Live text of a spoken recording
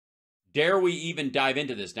dare we even dive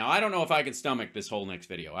into this? Now, I don't know if I can stomach this whole next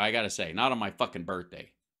video. I gotta say, not on my fucking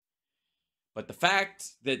birthday. But the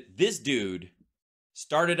fact that this dude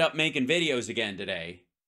started up making videos again today.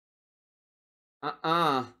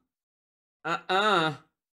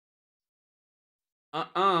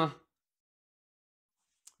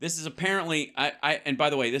 This is apparently, and by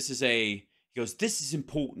the way, this is he goes, this is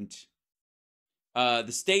important.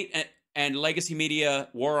 The state and legacy media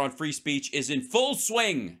war on free speech is in full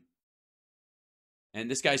swing. And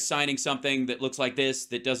this guy's signing something that looks like this,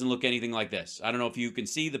 that doesn't look anything like this. I don't know if you can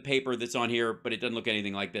see the paper that's on here, but it doesn't look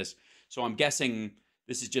anything like this. So I'm guessing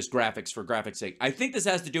this is just graphics for graphics' sake. I think this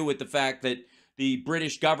has to do with the fact that the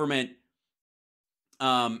British government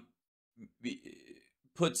put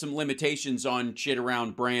some limitations on shit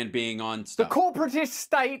around brand being on stuff. The corporatist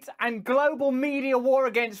state and global media war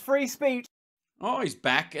against free speech. Oh, he's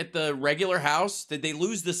back at the regular house. Did they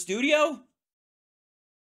lose the studio?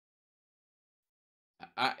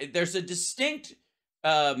 There's a distinct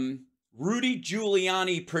Rudy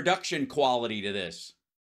Giuliani production quality to this.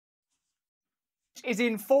 Is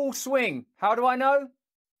in full swing. How do I know?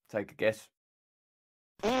 Take a guess.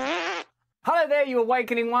 Hello there, you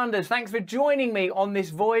awakening wonders. Thanks for joining me on this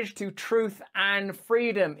voyage to truth and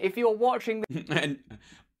freedom. If you're watching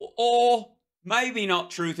or maybe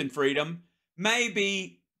not truth and freedom,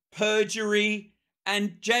 maybe perjury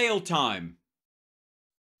and jail time.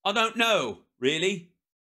 I don't know, really.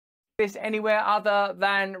 This anywhere other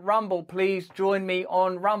than Rumble, please join me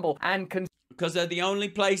on Rumble and because they're the only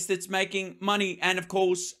place that's making money, and of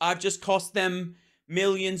course I've just cost them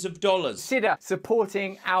millions of dollars. Consider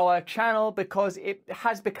supporting our channel, because it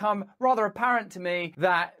has become rather apparent to me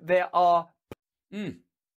that there are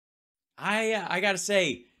I gotta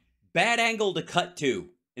say, bad angle to cut to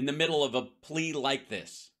in the middle of a plea like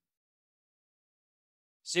this.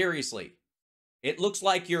 Seriously, it looks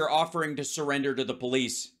like you're offering to surrender to the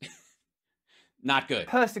police. Not good.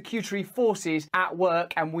 Persecutory forces at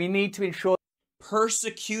work, and we need to ensure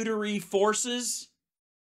persecutory forces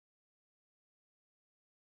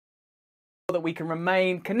that we can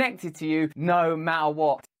remain connected to you no matter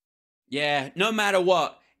what. Yeah, no matter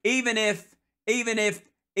what. Even if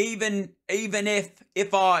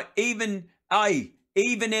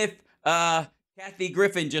Kathy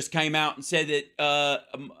Griffin just came out and said that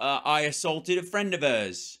I assaulted a friend of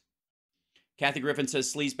hers. Kathy Griffin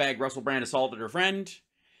says sleazebag Russell Brand assaulted her friend.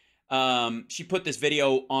 She put this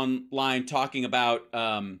video online talking about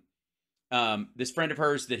this friend of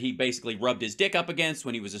hers that he basically rubbed his dick up against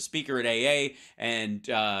when he was a speaker at AA, and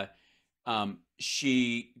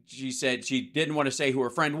she said she didn't want to say who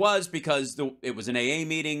her friend was because it was an AA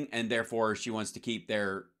meeting, and therefore she wants to keep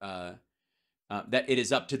their that it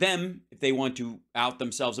is up to them if they want to out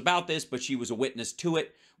themselves about this, but she was a witness to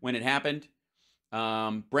it when it happened.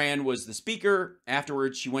 Brand was the speaker.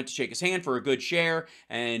 Afterwards, she went to shake his hand for a good share,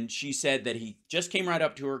 and she said that he just came right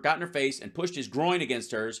up to her, got in her face, and pushed his groin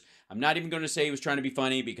against hers. I'm not even going to say he was trying to be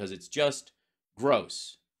funny because it's just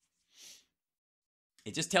gross.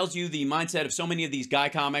 It just tells you the mindset of so many of these guy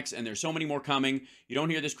comics, and there's so many more coming. You don't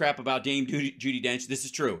hear this crap about Dame Judi Dench. This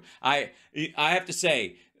is true. I have to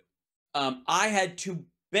say, I had to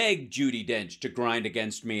beg Judi Dench to grind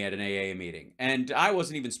against me at an AA meeting, and I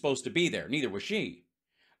wasn't even supposed to be there. Neither was she.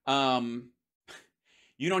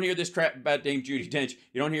 You don't hear this crap about Dame Judi Dench.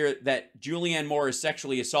 You don't hear that Julianne Moore is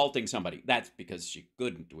sexually assaulting somebody. That's because she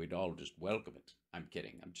couldn't. We'd all just welcome it. I'm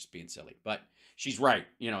kidding. I'm just being silly. But she's right,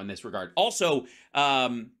 in this regard. Also,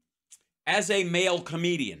 as a male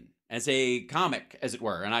comedian, as a comic, as it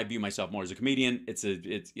were, and I view myself more as a comedian, it's I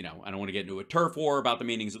don't want to get into a turf war about the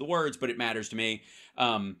meanings of the words, but it matters to me,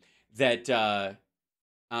 that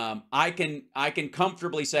I can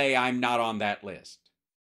comfortably say I'm not on that list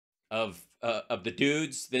of the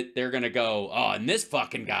dudes that they're gonna go, oh, and this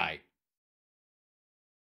fucking guy.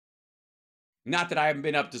 Not that I haven't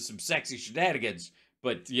been up to some sexy shenanigans,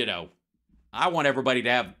 but I want everybody to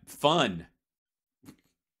have fun.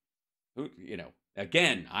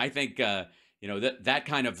 Again, I think that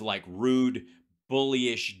kind of like rude,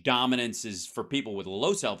 bullyish dominance is for people with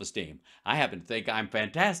low self-esteem. I happen to think I'm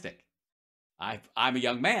fantastic. I'm a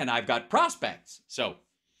young man. I've got prospects. So,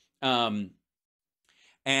 Kathy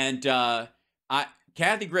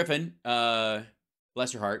Griffin,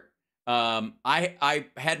 bless her heart. I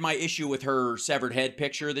had my issue with her severed head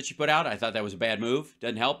picture that she put out. I thought that was a bad move.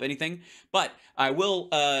 Doesn't help anything. But I will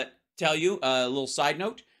tell you a little side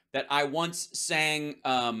note that I once sang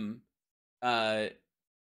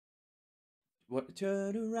what,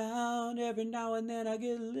 turn around every now and then I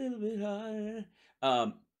get a little bit higher.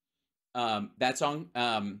 That song,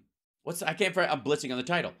 I'm blitzing on the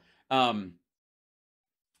title.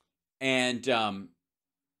 And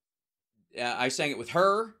I sang it with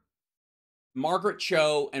her, Margaret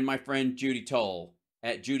Cho, and my friend Judy Toll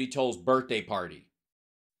at Judy Toll's birthday party.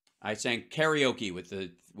 I sang karaoke with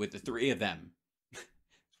the three of them.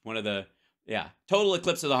 One of the, yeah, total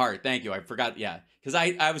eclipse of the heart. Thank you. I forgot. Yeah, because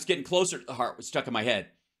I was getting closer to the heart. It was stuck in my head.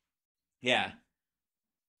 Yeah.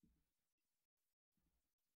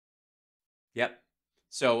 Yep.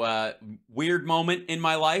 So weird moment in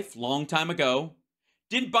my life, long time ago.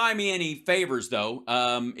 Didn't buy me any favors though.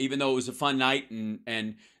 Even though it was a fun night,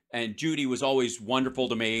 and Judy was always wonderful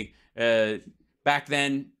to me. Back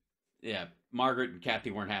then, yeah, Margaret and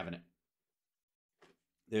Kathy weren't having it.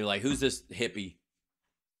 They're like, "Who's this hippie?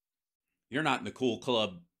 You're not in the cool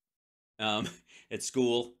club at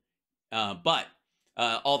school." But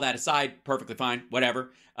all that aside, perfectly fine,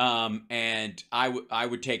 whatever. And I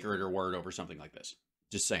would take her at her word over something like this.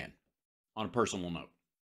 Just saying, on a personal note.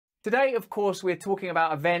 Today, of course, we're talking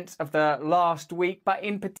about events of the last week, but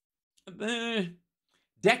in particular,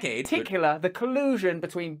 the collusion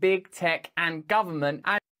between big tech and government,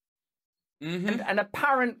 and an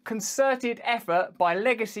apparent concerted effort by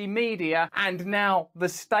legacy media and now the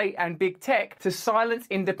state and big tech to silence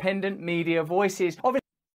independent media voices.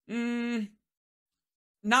 Obviously,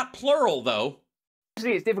 not plural, though.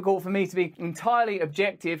 It's difficult for me to be entirely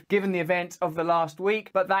objective given the events of the last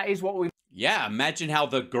week, but that is what we... Yeah, imagine how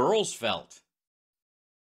the girls felt.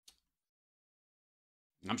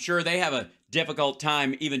 I'm sure they have a difficult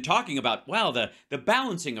time even talking about, well, the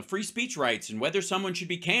balancing of free speech rights and whether someone should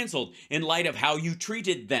be canceled in light of how you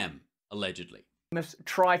treated them, allegedly. Must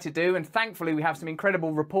try to do, and thankfully we have some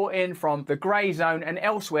incredible reporting from the grey zone and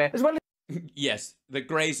elsewhere, as well as... Yes, the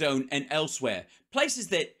grey zone and elsewhere. Places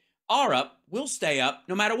that are up will stay up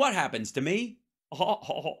no matter what happens to me.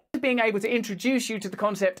 Being able to introduce you to the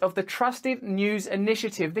concept of the Trusted News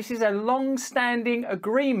Initiative. This is a long-standing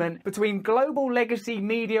agreement between global legacy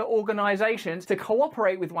media organisations to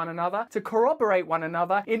cooperate with one another, to corroborate one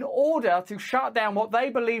another, in order to shut down what they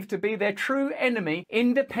believe to be their true enemy,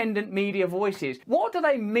 independent media voices. What do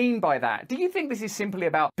they mean by that? Do you think this is simply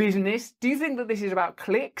about business? Do you think that this is about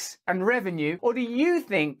clicks and revenue? Or do you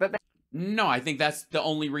think that... No, I think that's the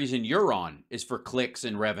only reason you're on, is for clicks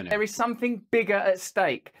and revenue. There is something bigger at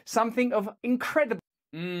stake, something of incredible...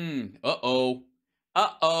 Uh-oh.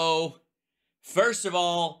 Uh-oh. First of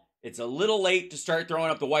all, it's a little late to start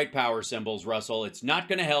throwing up the white power symbols, Russell. It's not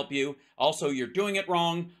going to help you. Also, you're doing it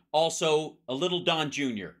wrong. Also, a little Don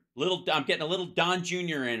Jr. I'm getting a little Don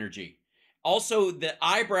Jr. energy. Also, the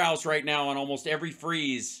eyebrows right now on almost every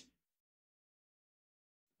freeze...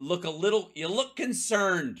 you look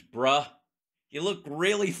concerned, bruh. You look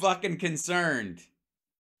really fucking concerned.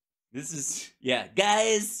 This is, yeah,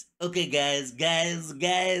 guys. Okay, guys.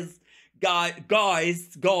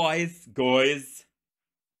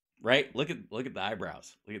 Right? Look at the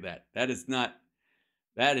eyebrows. Look at that.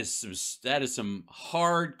 That is some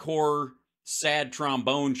hardcore sad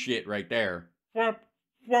trombone shit right there.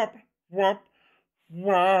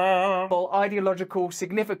 Ideological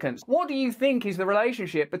significance. What do you think is the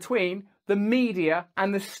relationship between the media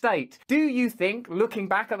and the state? Do you think, looking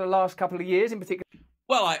back at the last couple of years in particular...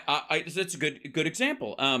 Well, that's a good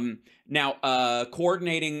example. Now,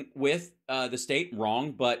 coordinating with the state,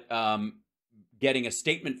 wrong, but getting a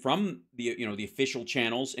statement from the official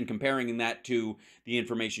channels and comparing that to the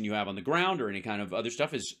information you have on the ground or any kind of other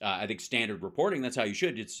stuff is, I think, standard reporting. That's how you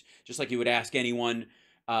should. It's just like you would ask anyone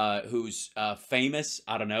who's famous,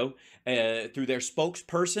 I don't know, through their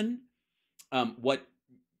spokesperson,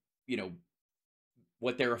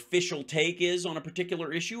 what their official take is on a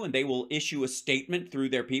particular issue, and they will issue a statement through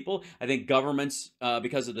their people. I think governments,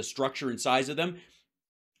 because of the structure and size of them,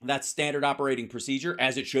 that's standard operating procedure,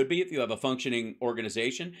 as it should be if you have a functioning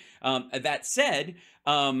organization. That said,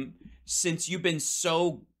 since you've been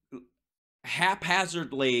so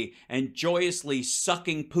haphazardly and joyously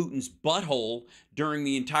sucking Putin's butthole during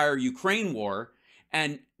the entire Ukraine war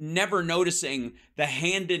and never noticing the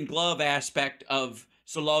hand-in-glove aspect of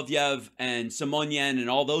Solovyev and Simonyan and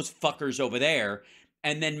all those fuckers over there,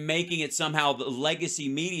 and then making it somehow the legacy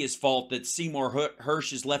media's fault that Seymour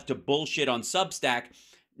Hersh is left to bullshit on Substack,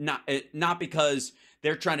 not because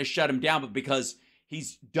they're trying to shut him down, but because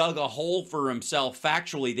he's dug a hole for himself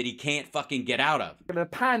factually that he can't fucking get out of. The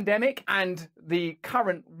pandemic and the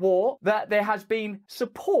current war, that there has been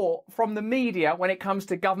support from the media when it comes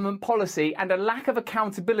to government policy and a lack of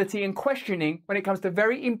accountability and questioning when it comes to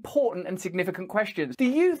very important and significant questions. Do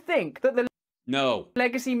you think that the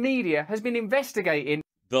legacy media has been investigating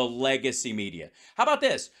the legacy media? How about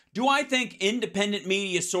this? Do I think independent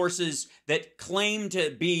media sources that claim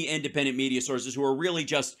to be independent media sources, who are really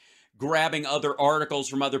just grabbing other articles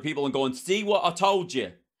from other people and going, see what I told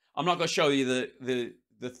you. I'm not going to show you the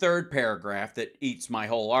third paragraph that eats my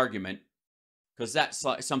whole argument, because that's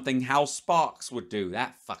like something Hal Sparks would do,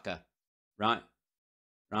 that fucker, right?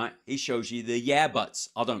 Right? He shows you the yeah buts.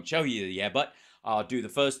 I don't show you the yeah but. I'll do the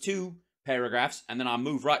first two paragraphs, and then I'll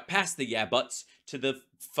move right past the yeah buts to the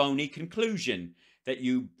phony conclusion that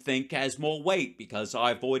you think has more weight because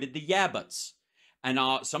I avoided the yeah buts. And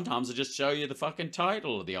sometimes I just show you the fucking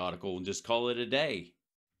title of the article and just call it a day.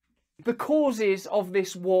 The causes of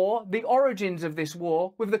this war, the origins of this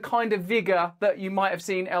war, with the kind of vigour that you might have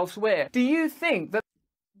seen elsewhere. Do you think that...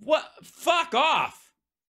 What? Fuck off!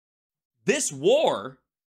 This war...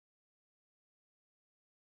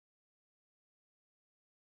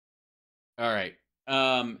 All right.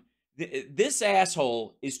 This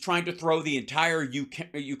asshole is trying to throw the entire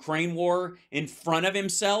Ukraine war in front of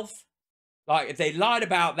himself. Like, if they lied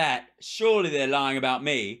about that, surely they're lying about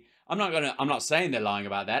me. I'm not saying they're lying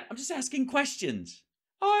about that. I'm just asking questions.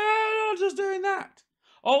 Oh, I'm just doing that.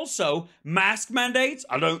 Also, mask mandates?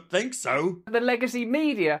 I don't think so. The legacy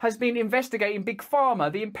media has been investigating Big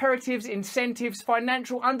Pharma, the imperatives, incentives,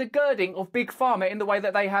 financial undergirding of Big Pharma in the way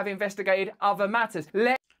that they have investigated other matters.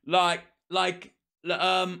 Like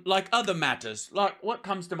other matters. Like, what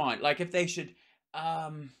comes to mind? Like, if they should,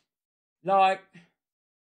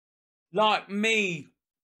 like me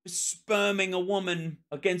sperming a woman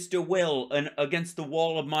against her will and against the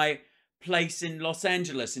wall of my place in Los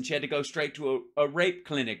Angeles, and she had to go straight to a rape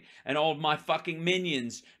clinic, and all of my fucking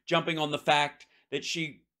minions jumping on the fact that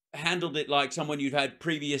she handled it like someone you'd had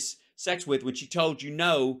previous sex with. When she told you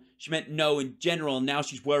no, she meant no in general, and now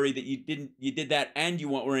she's worried that you did that and you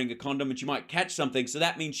weren't wearing a condom and she might catch something, so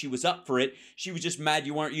that means she was up for it. She was just mad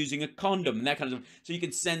you weren't using a condom and that kind of stuff. So you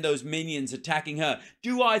can send those minions attacking her.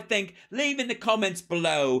 Do I think, leave in the comments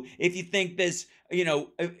below if you think there's, you know,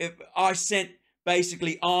 if I sent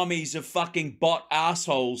basically armies of fucking bot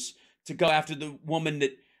assholes to go after the woman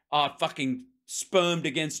that fucking spermed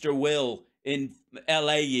against her will in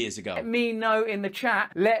LA years ago. Let me know in the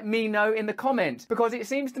chat. Let me know in the comments, because it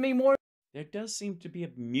seems to me more... There does seem to be a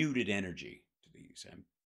muted energy to these. I'm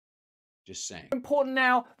just saying. Important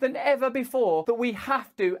now than ever before that we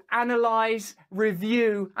have to analyze,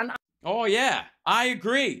 review, and... Oh yeah, I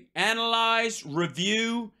agree. Analyze,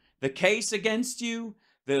 review the case against you,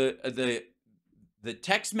 the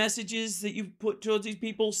text messages that you've put towards these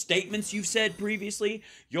people, statements you've said previously,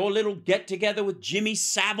 your little get-together with Jimmy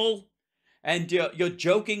Savile. And you're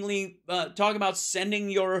jokingly talking about sending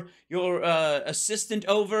your assistant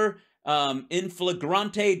over in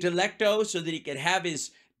flagrante delicto so that he could have his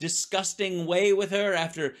disgusting way with her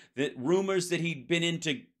after the rumors that he'd been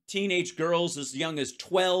into teenage girls as young as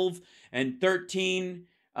 12 and 13.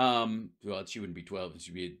 Well, she wouldn't be 12;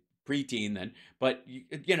 she'd be a preteen then. But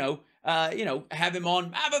you know, have him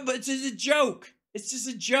on. But it's just a joke. It's just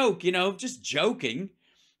a joke, you know, just joking,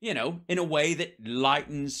 you know, in a way that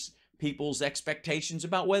lightens people's expectations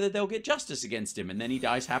about whether they'll get justice against him, and then he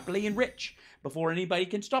dies happily and rich before anybody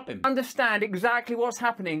can stop him. Understand exactly what's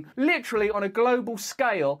happening, literally on a global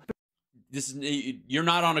scale. You're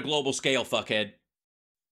not on a global scale, fuckhead.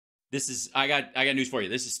 This is, I got news for you.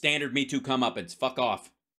 This is standard Me Too comeuppance. Fuck off.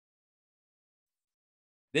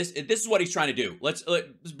 This is what he's trying to do. Let's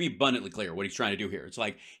be abundantly clear what he's trying to do here. It's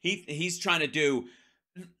like he's trying to do.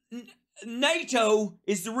 NATO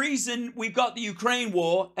is the reason we've got the Ukraine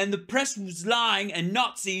war, and the press was lying, and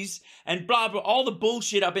Nazis and blah blah, all the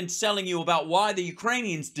bullshit I've been selling you about why the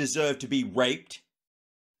Ukrainians deserve to be raped,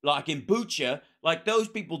 like in Bucha. Like, those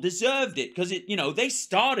people deserved it because it, you know, they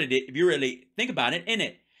started it, if you really think about it,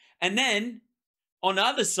 innit? And then on the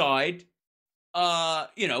other side,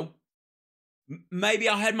 you know, maybe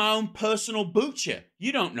I had my own personal Bucha.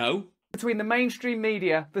 You don't know. Between the mainstream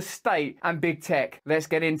media, the state, and big tech. Let's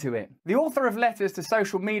get into it. The author of letters to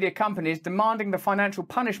social media companies demanding the financial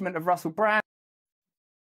punishment of Russell Brand.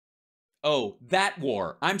 Oh, that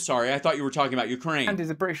war. I'm sorry, I thought you were talking about Ukraine. And is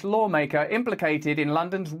a British lawmaker implicated in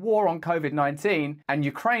London's war on COVID-19 and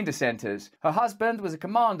Ukraine dissenters. Her husband was a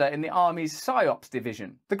commander in the army's PSYOPs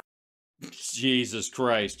division. Jesus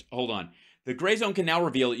Christ. Hold on. The Grey Zone can now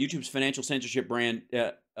reveal that YouTube's financial censorship brand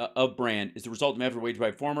is the result of an effort waged by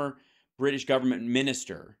a former British government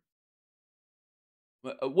minister.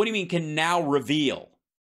 What do you mean can now reveal?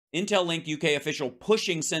 Intel linked UK official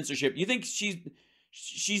pushing censorship. You think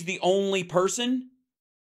she's the only person?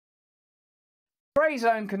 Grey Grey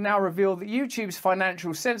Zone can now reveal that YouTube's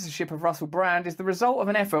financial censorship of Russell Brand is the result of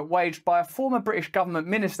an effort waged by a former British government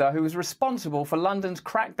minister who was responsible for London's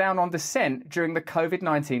crackdown on dissent during the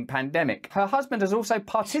COVID-19 pandemic. Her husband has also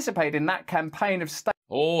participated in that campaign of state.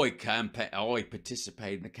 Oh, he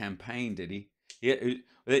participated in the campaign, did he?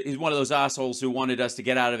 He's one of those assholes who wanted us to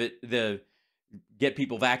get out of it, get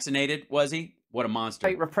people vaccinated, was he? What a monster.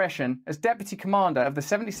 State repression as Deputy Commander of the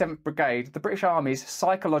 77th Brigade, the British Army's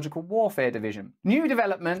Psychological Warfare Division. New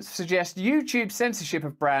developments suggest YouTube's censorship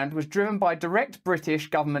of Brand was driven by direct British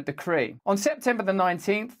government decree. On September the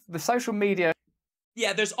 19th, the social media...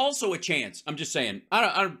 Yeah, there's also a chance, I'm just saying,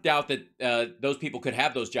 I don't doubt that those people could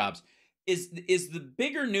have those jobs. Is the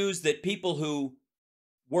bigger news that people who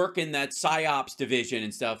work in that PsyOps division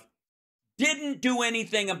and stuff didn't do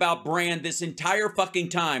anything about Brand this entire fucking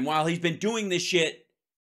time while he's been doing this shit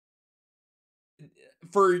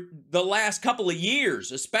for the last couple of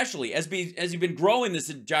years, especially as he's been growing this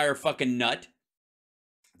entire fucking nut.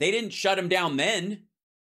 They didn't shut him down then,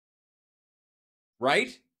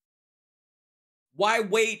 right? Why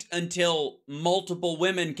wait until multiple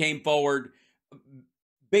women came forward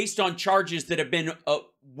based on charges that have been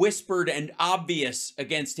whispered and obvious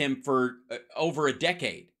against him for over a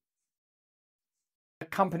decade?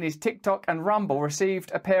 Companies TikTok and Rumble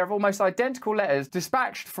received a pair of almost identical letters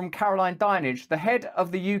dispatched from Caroline Dinenage, the head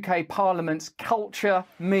of the UK Parliament's Culture,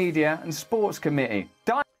 Media and Sports Committee.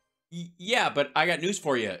 Yeah, but I got news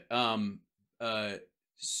for you.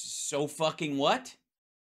 So fucking what?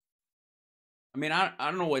 I mean, I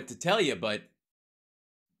don't know what to tell you, but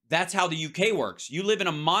that's how the UK works. You live in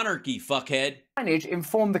a monarchy, fuckhead. Dinenage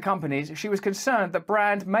informed the companies she was concerned that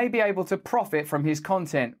Brand may be able to profit from his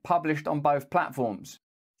content published on both platforms.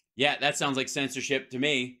 Yeah, that sounds like censorship to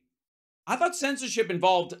me. I thought censorship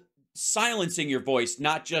involved silencing your voice,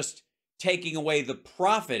 not just taking away the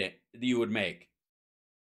profit that you would make.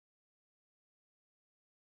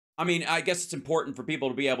 I mean, I guess it's important for people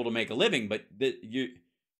to be able to make a living, but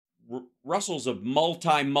Russell's a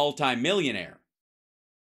multi-millionaire.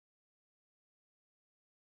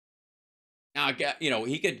 Now, you know,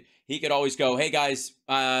 he could always go, hey guys,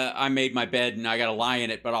 I made my bed and I got to lie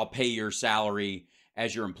in it, but I'll pay your salary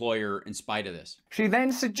as your employer in spite of this. She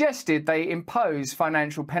then suggested they impose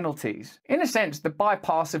financial penalties. In a sense, the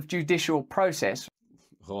bypass of judicial process.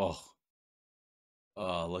 Oh,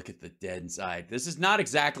 look at the dead inside. This is not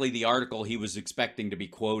exactly the article he was expecting to be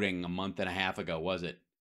quoting a month and a half ago, was it?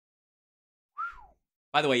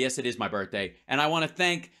 By the way, yes, it is my birthday, and I want to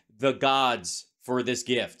thank the gods for this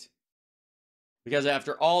gift. Because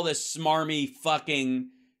after all this smarmy fucking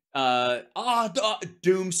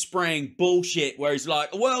doom spraying bullshit where he's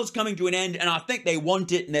like, the world's coming to an end and I think they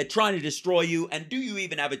want it and they're trying to destroy you and do you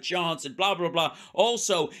even have a chance and blah, blah, blah.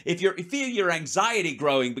 Also, if you feel your anxiety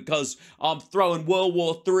growing because I'm throwing World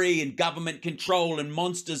War III and government control and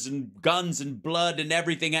monsters and guns and blood and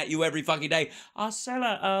everything at you every fucking day, I'll sell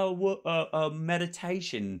a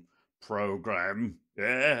meditation program.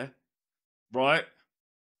 Yeah, right?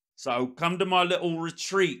 So come to my little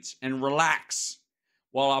retreat and relax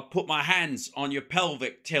while I put my hands on your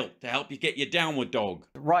pelvic tilt to help you get your downward dog.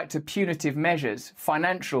 Right to punitive measures,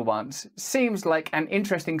 financial ones, seems like an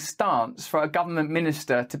interesting stance for a government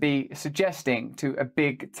minister to be suggesting to a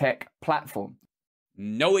big tech platform.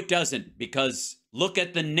 No, it doesn't, because look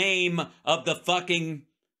at the name of the fucking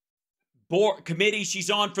board committee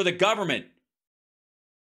she's on for the government.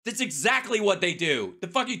 That's exactly what they do. The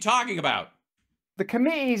fuck are you talking about? The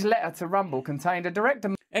committee's letter to Rumble contained a direct...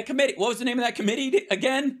 A committee. What was the name of that committee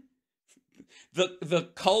again? The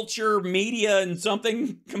Culture, Media, and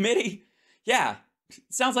something committee? Yeah,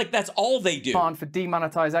 sounds like that's all they do. ...demand for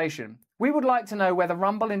demonetization. We would like to know whether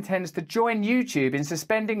Rumble intends to join YouTube in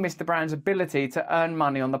suspending Mr. Brand's ability to earn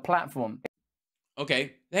money on the platform.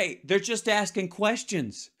 Okay. Hey, they're just asking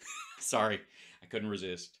questions. Sorry, I couldn't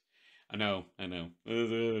resist. I know.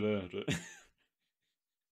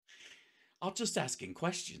 I'm just asking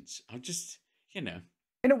questions. I'm just, you know.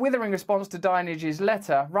 In a withering response to Dineage's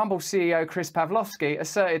letter, Rumble CEO Chris Pavlovski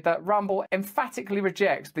asserted that Rumble emphatically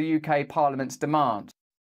rejects the UK Parliament's demand.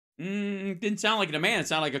 Didn't sound like a demand, it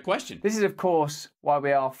sounded like a question. This is, of course, why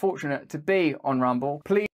we are fortunate to be on Rumble.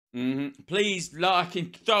 Please... Please, like,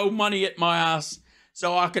 and throw money at my ass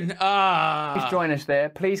so I can... Please join us there.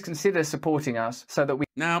 Please consider supporting us so that we...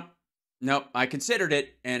 Nope, I considered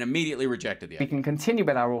it and immediately rejected the idea. We can continue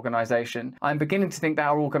with our organisation. I'm beginning to think that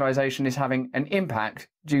our organisation is having an impact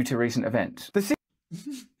due to recent events.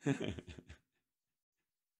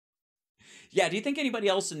 Yeah, do you think anybody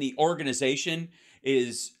else in the organization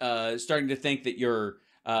is starting to think that your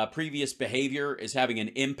previous behavior is having an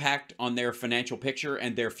impact on their financial picture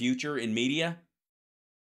and their future in media?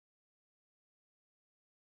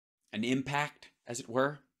 an impact, as it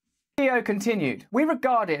were. CEO continued, "We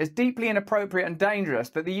regard it as deeply inappropriate and dangerous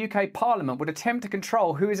that the UK Parliament would attempt to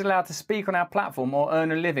control who is allowed to speak on our platform or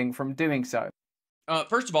earn a living from doing so."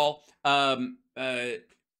 First of all,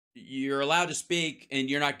 you're allowed to speak and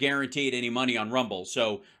you're not guaranteed any money on Rumble.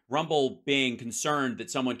 So Rumble being concerned that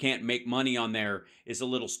someone can't make money on there is a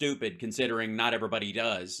little stupid, considering not everybody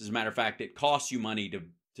does. As a matter of fact, it costs you money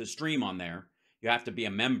to stream on there. You have to be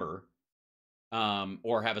a member.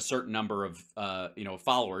 Or have a certain number of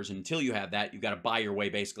followers. Until you have that, you've got to buy your way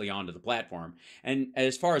basically onto the platform. And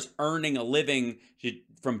as far as earning a living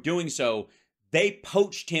from doing so, they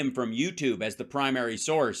poached him from YouTube as the primary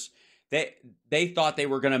source. They thought they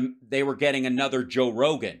were getting another Joe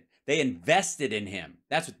Rogan. They invested in him.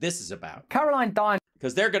 That's what this is about. Caroline Dine,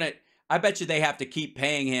 because I bet you they have to keep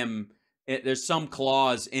paying him. There's some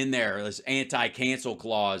clause in there, this anti-cancel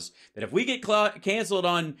clause, that if we get canceled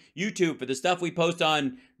on YouTube for the stuff we post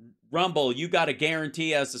on Rumble, you got to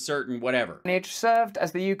guarantee us a certain whatever. served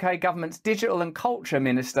as the UK government's digital and culture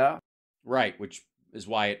minister. Right, which is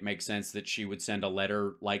why it makes sense that she would send a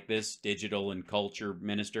letter like this, digital and culture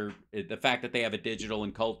minister. The fact that they have a digital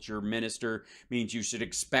and culture minister means you should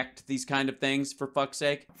expect these kind of things, for fuck's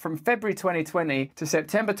sake. From February 2020 to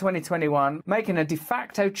September 2021, making a de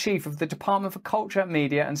facto chief of the Department for Culture,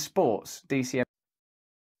 Media and Sports, DCM.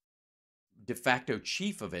 De facto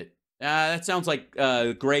chief of it? That sounds like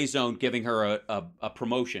Grey Zone giving her a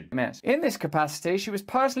promotion. In this capacity, she was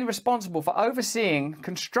personally responsible for overseeing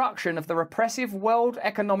construction of the repressive World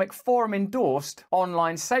Economic Forum endorsed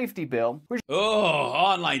online safety bill, which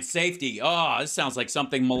online safety. This sounds like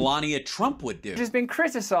something Melania Trump would do. Which has been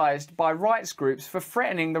criticised by rights groups for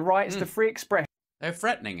threatening the rights to free expression. They're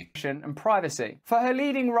threatening it. And privacy. For her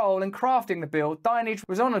leading role in crafting the bill, Dinenage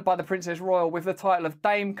was honoured by the Princess Royal with the title of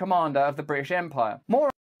Dame Commander of the British Empire.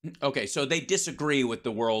 Okay, so they disagree with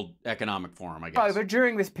the World Economic Forum, I guess. Moreover,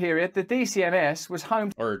 during this period, the DCMS was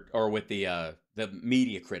home or with the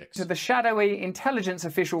media critics to the shadowy intelligence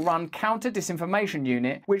official-run counter-disinformation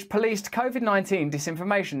unit, which policed COVID-19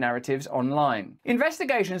 disinformation narratives online.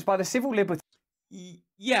 Investigations by the Civil Liberties.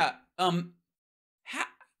 Yeah.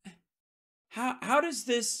 How does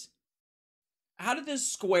this? How did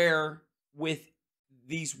this square with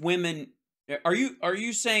these women? Are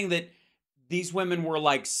you saying that these women were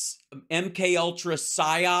like MK Ultra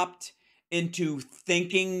psyoped into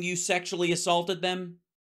thinking you sexually assaulted them?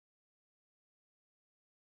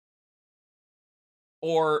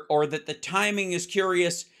 Or that the timing is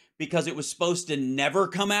curious because it was supposed to never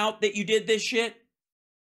come out that you did this shit?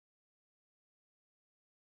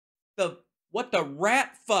 What the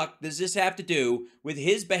rat fuck does this have to do with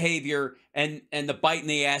his behavior and the bite in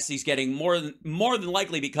the ass he's getting, more than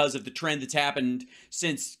likely because of the trend that's happened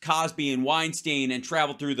since Cosby and Weinstein and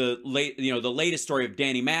traveled through the latest story of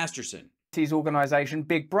Danny Masterson? His organization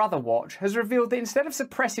Big Brother Watch has revealed that instead of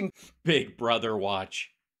suppressing Big Brother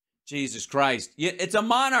Watch, Jesus Christ, it's a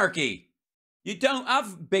monarchy. You don't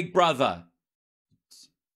have Big Brother.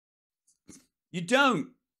 You don't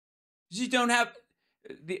have.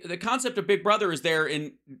 The concept of Big Brother is there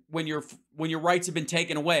when your rights have been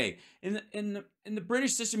taken away. In the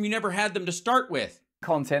British system, you never had them to start with.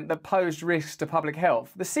 Content that posed risks to public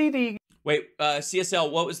health. The CD. Wait,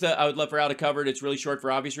 CSL. What was the? I would love for Al to cover it. It's really short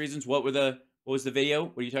for obvious reasons. What was the video?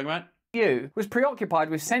 What are you talking about? Was preoccupied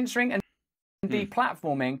with censoring and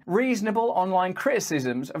deplatforming reasonable online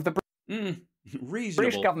criticisms of the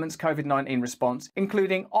British government's COVID-19 response,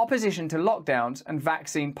 including opposition to lockdowns and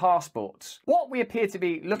vaccine passports. What we appear to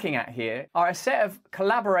be looking at here are a set of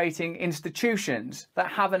collaborating institutions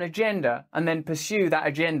that have an agenda and then pursue that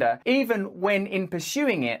agenda. Even when in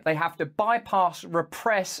pursuing it, they have to bypass,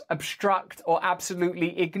 repress, obstruct, or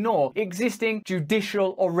absolutely ignore existing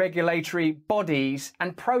judicial or regulatory bodies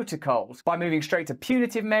and protocols by moving straight to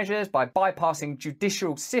punitive measures, by bypassing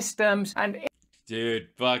judicial systems, and dude,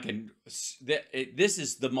 fucking, this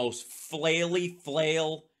is the most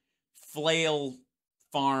flail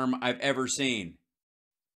farm I've ever seen.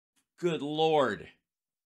 Good Lord.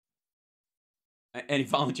 And he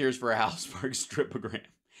volunteers for a Houseburg stripogram.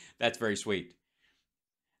 That's very sweet.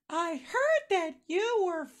 I heard that you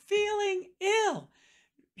were feeling ill.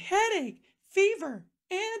 Headache, fever,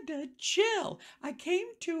 and a chill. I came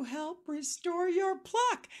to help restore your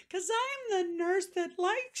pluck, 'cause I'm the nurse that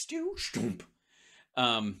likes to stomp.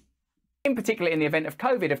 In particular, in the event of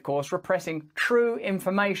COVID, of course, repressing true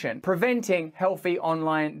information, preventing healthy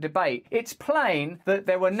online debate. It's plain that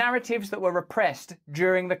there were narratives that were repressed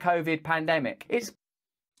during the COVID pandemic.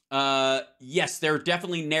 Yes, there are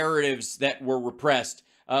definitely narratives that were repressed.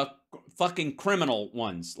 Fucking criminal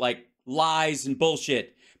ones, like lies and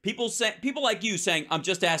bullshit. People like you saying, I'm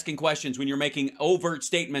just asking questions when you're making overt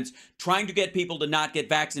statements, trying to get people to not get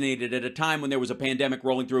vaccinated at a time when there was a pandemic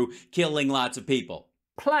rolling through, killing lots of people.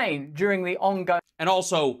 Plane during the ongoing. And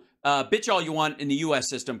also, bitch all you want in the U.S.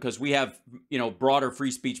 system because we have, broader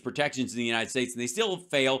free speech protections in the United States, and they still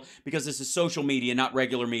fail because this is social media, not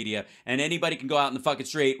regular media. And anybody can go out in the fucking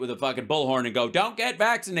street with a fucking bullhorn and go, don't get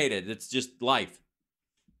vaccinated. It's just life.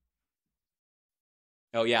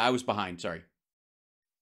 Oh, yeah, I was behind. Sorry.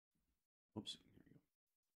 Oops.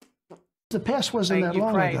 The past wasn't that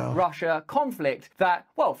long ago. Ukraine-Russia conflict that,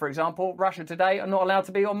 well, for example, Russia Today are not allowed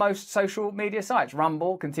to be on most social media sites.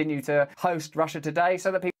 Rumble continue to host Russia Today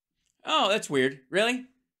so that people... Oh, that's weird. Really?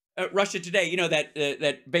 Russia Today,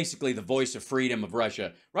 that basically the voice of freedom of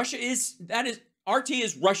Russia. RT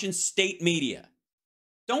is Russian state media.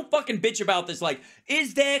 Don't fucking bitch about this like,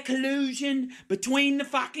 is there collusion between the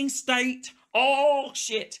fucking state? Oh,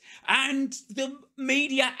 shit. And the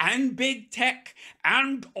media and big tech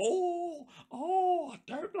and, I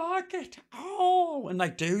don't like it. Oh, when they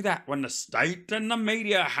do that, when the state and the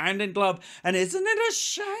media are hand in glove. And isn't it a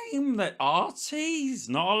shame that RT's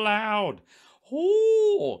not allowed?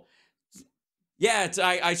 Oh, yeah,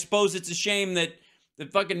 I suppose it's a shame that the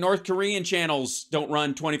fucking North Korean channels don't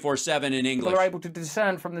run 24/7 in English. People are able to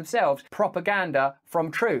discern from themselves propaganda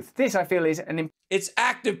from truth. This, I feel, is It's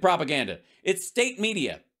active propaganda. It's state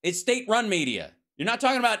media. It's state-run media. You're not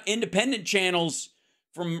talking about independent channels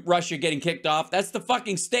from Russia getting kicked off. That's the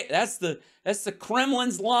fucking state. That's the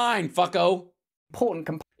Kremlin's line, fucko.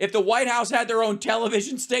 Important. If the White House had their own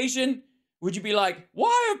television station, would you be like,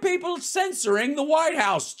 why are people censoring the White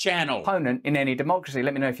House channel? Component in any democracy.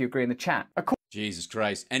 Let me know if you agree in the chat. Jesus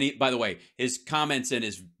Christ. And by the way, his comments and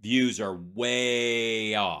his views are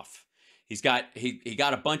way off. He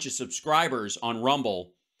got a bunch of subscribers on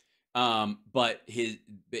Rumble, but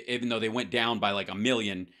even though they went down by like 1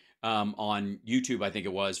 million on YouTube, I think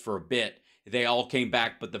it was, for a bit, they all came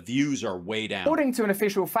back, but the views are way down. According to an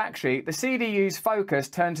official fact sheet, the CDU's focus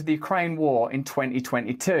turned to the Ukraine war in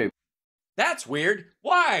 2022. That's weird.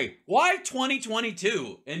 Why? Why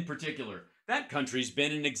 2022 in particular? That country's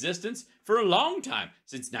been in existence for a long time.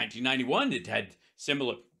 Since 1991, it had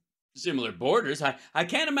similar borders. I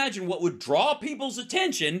can't imagine what would draw people's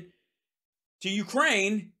attention to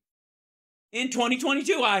Ukraine in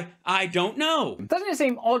 2022. I don't know. Doesn't it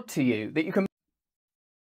seem odd to you that you can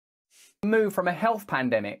move from a health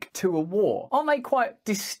pandemic to a war? Aren't they quite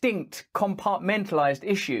distinct, compartmentalized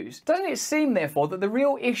issues? Doesn't it seem, therefore, that the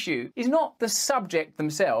real issue is not the subject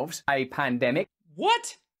themselves, a pandemic?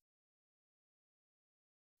 What?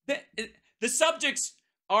 The subjects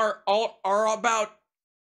are about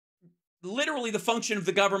literally the function of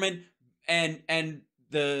the government and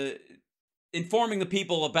the informing the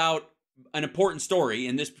people about an important story,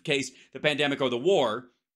 in this case, the pandemic or the war.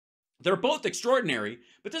 They're both extraordinary,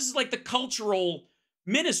 but this is like the cultural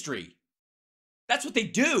ministry. That's what they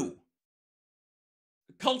do.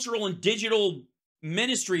 Cultural and digital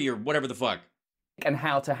ministry or whatever the fuck. And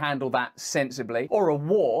how to handle that sensibly, or a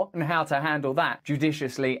war and how to handle that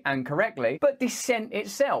judiciously and correctly, but dissent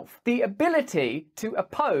itself. The ability to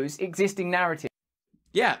oppose existing narratives.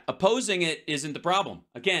 Yeah, opposing it isn't the problem.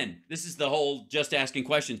 Again, this is the whole just asking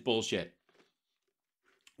questions bullshit.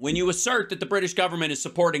 When you assert that the British government is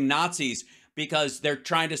supporting Nazis because they're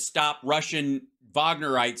trying to stop Russian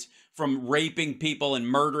Wagnerites from raping people and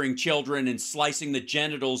murdering children and slicing the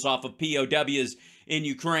genitals off of POWs in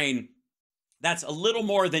Ukraine, that's a little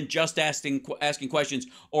more than just asking questions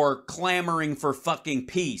or clamoring for fucking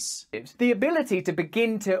peace. The ability to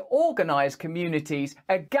begin to organize communities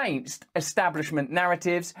against establishment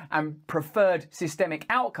narratives and preferred systemic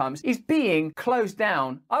outcomes is being closed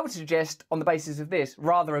down, I would suggest, on the basis of this,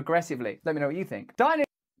 rather aggressively. Let me know what you think.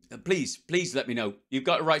 Please let me know. You've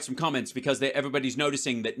got to write some comments because everybody's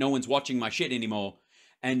noticing that no one's watching my shit anymore.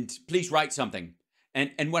 And please write something.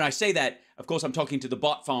 And when I say that, of course, I'm talking to the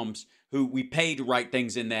bot farms who we pay to write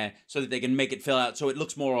things in there so that they can make it fill out so it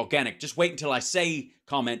looks more organic. Just wait until I say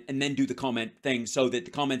comment and then do the comment thing so that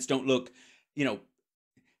the comments don't look,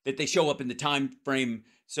 that they show up in the time frame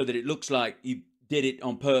so that it looks like you did it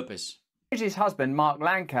on purpose. His husband, Mark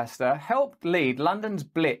Lancaster, helped lead London's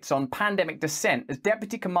blitz on pandemic descent as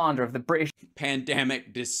deputy commander of the British...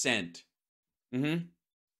 Pandemic descent. Mm-hmm.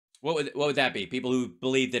 What would that be? People who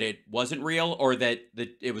believe that it wasn't real or that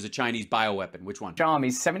it was a Chinese bioweapon? Which one?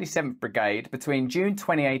 Army's 77th Brigade between June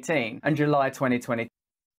 2018 and July 2020.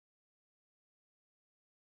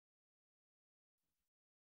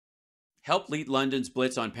 Helped lead London's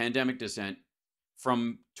blitz on pandemic descent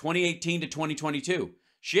from 2018 to 2022.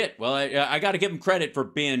 Shit. Well, I got to give him credit for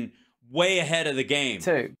being way ahead of the game.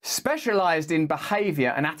 2. Specialised in behaviour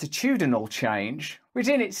and attitudinal change, which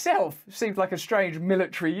in itself seems like a strange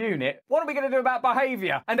military unit. What are we going to do about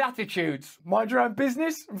behaviour and attitudes? Mind your own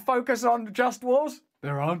business and focus on just wars?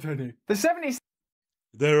 There aren't any. The 70s.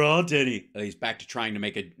 There aren't any. He's back to trying to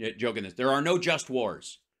make a joke in this. There are no just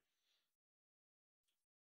wars.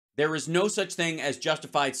 There is no such thing as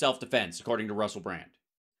justified self-defense, according to Russell Brand.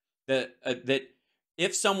 That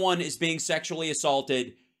if someone is being sexually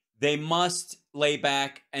assaulted, they must lay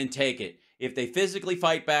back and take it. If they physically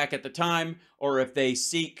fight back at the time, or if they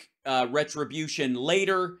seek retribution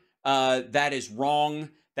later, that is wrong.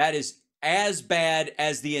 That is as bad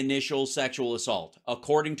as the initial sexual assault,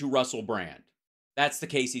 according to Russell Brand. That's the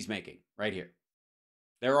case he's making right here.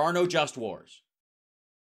 There are no just wars.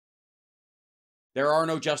 There are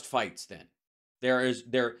no just fights then. There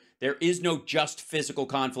is no just physical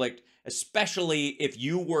conflict, especially if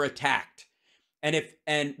you were attacked. And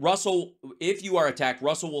if you are attacked,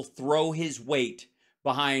 Russell will throw his weight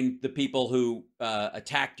behind the people who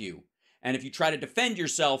attacked you. And if you try to defend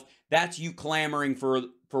yourself, that's you clamoring for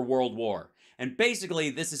world war. And basically,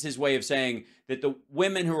 this is his way of saying that the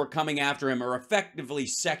women who are coming after him are effectively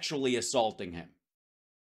sexually assaulting him.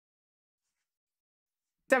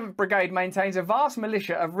 7th Brigade maintains a vast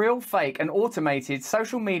militia of real, fake and automated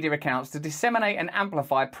social media accounts to disseminate and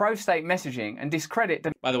amplify pro-state messaging and discredit...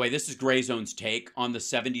 By the way, this is Gray Zone's take on the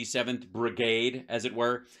 77th Brigade, as it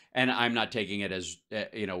were, and I'm not taking it as,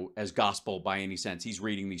 as gospel by any sense. He's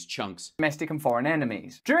reading these chunks. ...domestic and foreign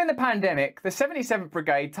enemies. During the pandemic, the 77th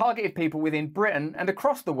Brigade targeted people within Britain and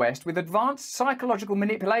across the West with advanced psychological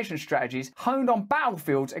manipulation strategies honed on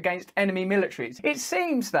battlefields against enemy militaries. It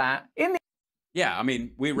seems that in the... Yeah, I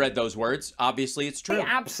mean, we read those words. Obviously, it's true. In the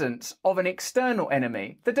absence of an external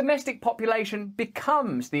enemy, the domestic population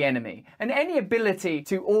becomes the enemy, and any ability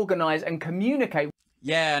to organise and communicate...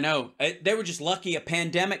 Yeah, no, they were just lucky a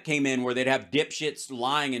pandemic came in where they'd have dipshits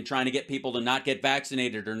lying and trying to get people to not get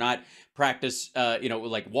vaccinated or not practice,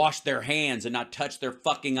 like wash their hands and not touch their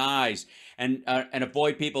fucking eyes and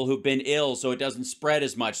avoid people who've been ill so it doesn't spread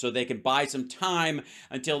as much so they can buy some time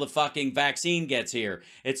until the fucking vaccine gets here.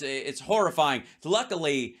 It's horrifying.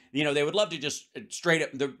 Luckily, they would love to just straight up,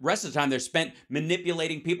 the rest of the time they're spent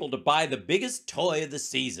manipulating people to buy the biggest toy of the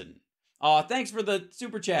season. Oh, thanks for the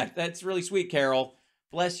super chat. That's really sweet, Carol.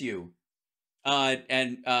 Bless you.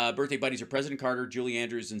 Birthday buddies are President Carter, Julie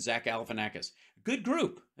Andrews, and Zach Galifianakis. Good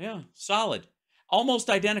group. Yeah, solid. Almost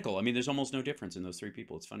identical. I mean, there's almost no difference in those three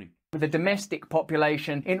people. It's funny. The domestic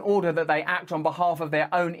population, in order that they act on behalf of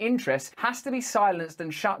their own interests, has to be silenced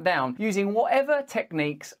and shut down using whatever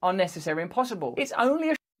techniques are necessary and possible. It's only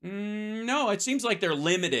a... No, it seems like they're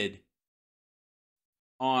limited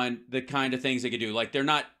on the kind of things they could do. Like, they're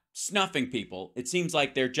not snuffing people. It seems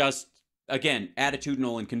like they're just... Again,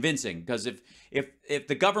 attitudinal and convincing, because if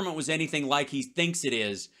the government was anything like he thinks it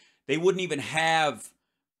is, they wouldn't even have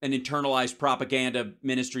an internalized propaganda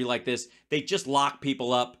ministry like this. They'd just lock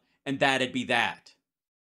people up, and that'd be that.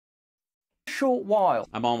 Short while.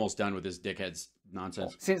 I'm almost done with this dickhead's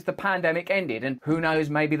nonsense. Since the pandemic ended, and who knows,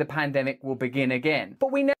 maybe the pandemic will begin again.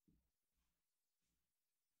 But we know...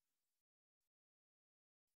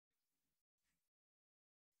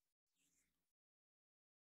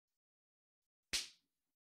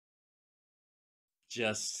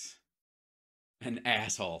 Just an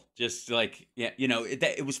asshole. Just like, yeah,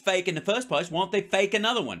 it was fake in the first place. Why don't they fake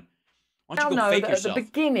another one? Why don't you go fake yourself? At the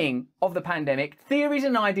beginning of the pandemic, theories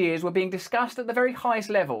and ideas were being discussed at the very highest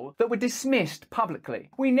level that were dismissed publicly.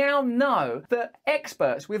 We now know that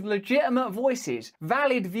experts with legitimate voices,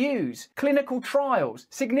 valid views, clinical trials,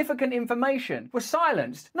 significant information were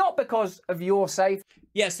silenced, not because of your safety.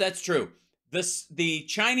 Yes, that's true. The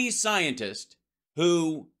Chinese scientist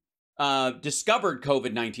who discovered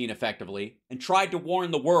COVID-19 effectively and tried to warn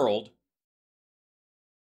the world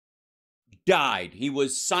died. He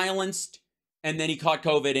was silenced, and then he caught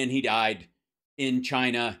COVID and he died in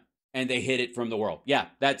China, and they hid it from the world. Yeah,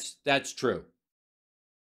 that's true.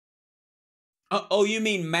 Oh, you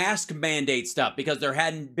mean mask mandate stuff, because there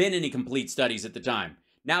hadn't been any complete studies at the time.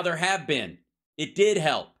 Now there have been. It did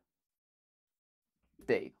help.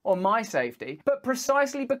 Or my safety, but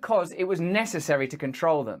precisely because it was necessary to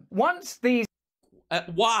control them. Once these...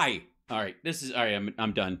 Why? All right,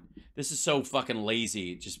 I'm done. This is so fucking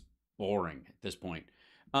lazy, just boring at this point.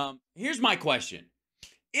 Here's my question.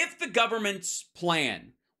 If the government's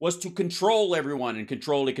plan was to control everyone and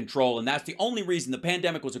control to control. And that's the only reason the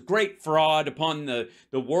pandemic was a great fraud upon the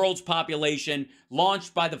world's population,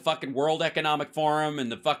 launched by the fucking World Economic Forum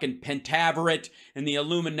and the fucking Pentaverate and the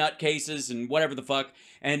Illuminut cases and whatever the fuck.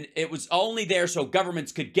 And it was only there so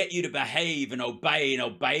governments could get you to behave and obey,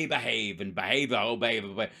 behave, and behave,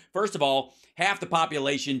 obey. First of all, half the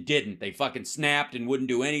population didn't. They fucking snapped and wouldn't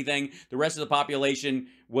do anything. The rest of the population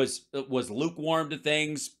was lukewarm to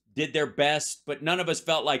things, did their best, but none of us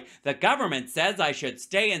felt like the government says I should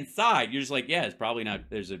stay inside. You're just like, yeah, it's probably not.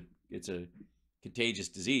 It's a contagious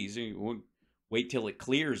disease. Wait till it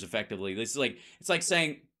clears effectively. This is like, it's like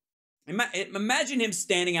saying, imagine him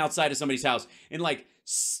standing outside of somebody's house in like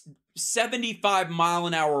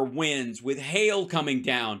 75-mile-an-hour winds with hail coming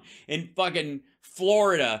down in fucking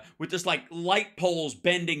Florida with just like light poles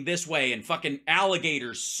bending this way and fucking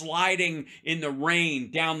alligators sliding in the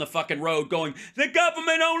rain down the fucking road going, the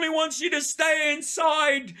government only wants you to stay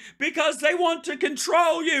inside because they want to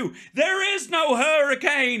control you. There is no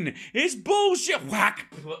hurricane. It's bullshit.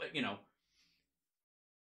 Whack. You know.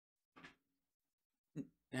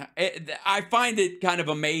 I find it kind of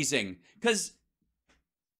amazing because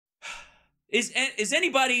is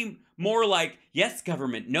anybody more like, yes,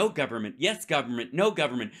 government, no government, yes, government, no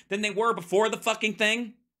government, than they were before the fucking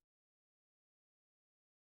thing?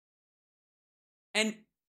 And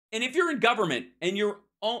if you're in government and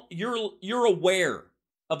you're aware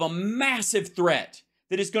of a massive threat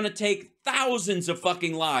that is going to take thousands of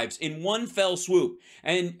fucking lives in one fell swoop,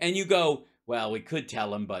 and you go, well, we could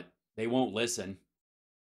tell them, but they won't listen.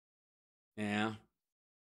 Yeah.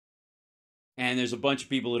 And there's a bunch of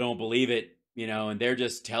people who don't believe it, you know, and they're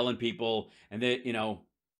just telling people, and they, you know,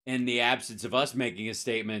 in the absence of us making a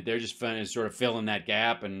statement, they're just sort of filling that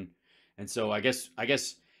gap. And so I guess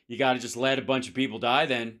you got to just let a bunch of people die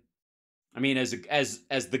then. I mean, as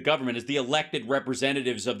the government, as the elected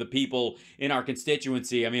representatives of the people in our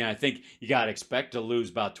constituency, I mean, I think you got to expect to lose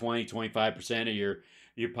about 20-25% of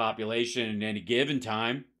your population in any given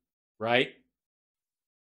time, right?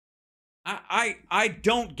 I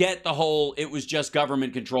don't get the whole it was just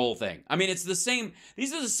government control thing. I mean, it's the same.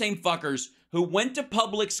 These are the same fuckers who went to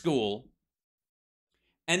public school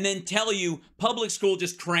and then tell you public school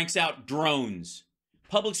just cranks out drones.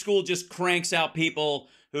 Public school just cranks out people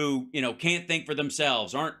who, you know, can't think for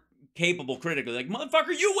themselves, aren't capable critically. Like,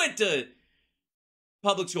 motherfucker, you went to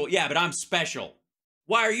public school. Yeah, but I'm special.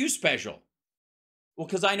 Why are you special? Well,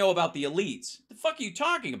 because I know about the elites. The fuck are you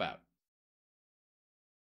talking about?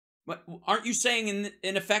 But aren't you saying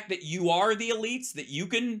in effect that you are the elites, that you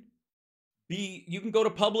can go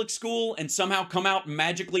to public school and somehow come out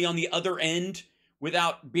magically on the other end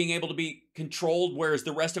without being able to be controlled, whereas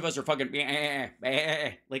the rest of us are fucking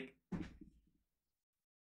like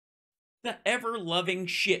the ever-loving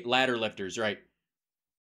shit ladder lifters, right?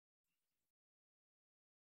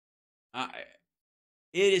 It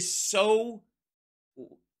is so...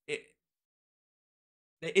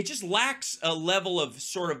 It just lacks a level of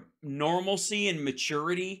sort of normalcy and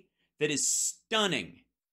maturity that is stunning.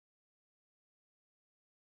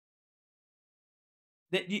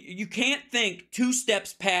 That you can't think 2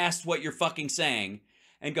 steps past what you're fucking saying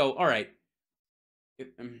and go, all right,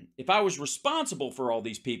 if I was responsible for all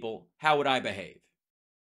these people, how would I behave?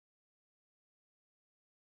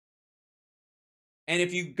 And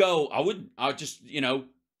if you go, I'll just, you know,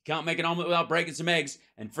 can't make an omelet without breaking some eggs,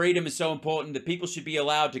 and freedom is so important that people should be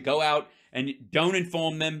allowed to go out and don't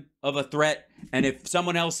inform them of a threat. And if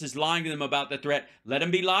someone else is lying to them about the threat, let them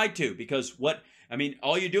be lied to, because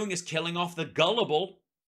all you're doing is killing off the gullible,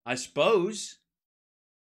 I suppose.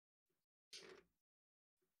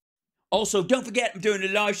 Also, don't forget, I'm doing a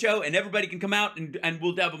live show, and everybody can come out, and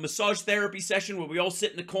we'll have a massage therapy session where we all sit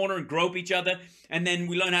in the corner and grope each other, and then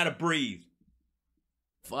we learn how to breathe.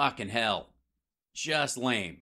 Fucking hell. Just lame.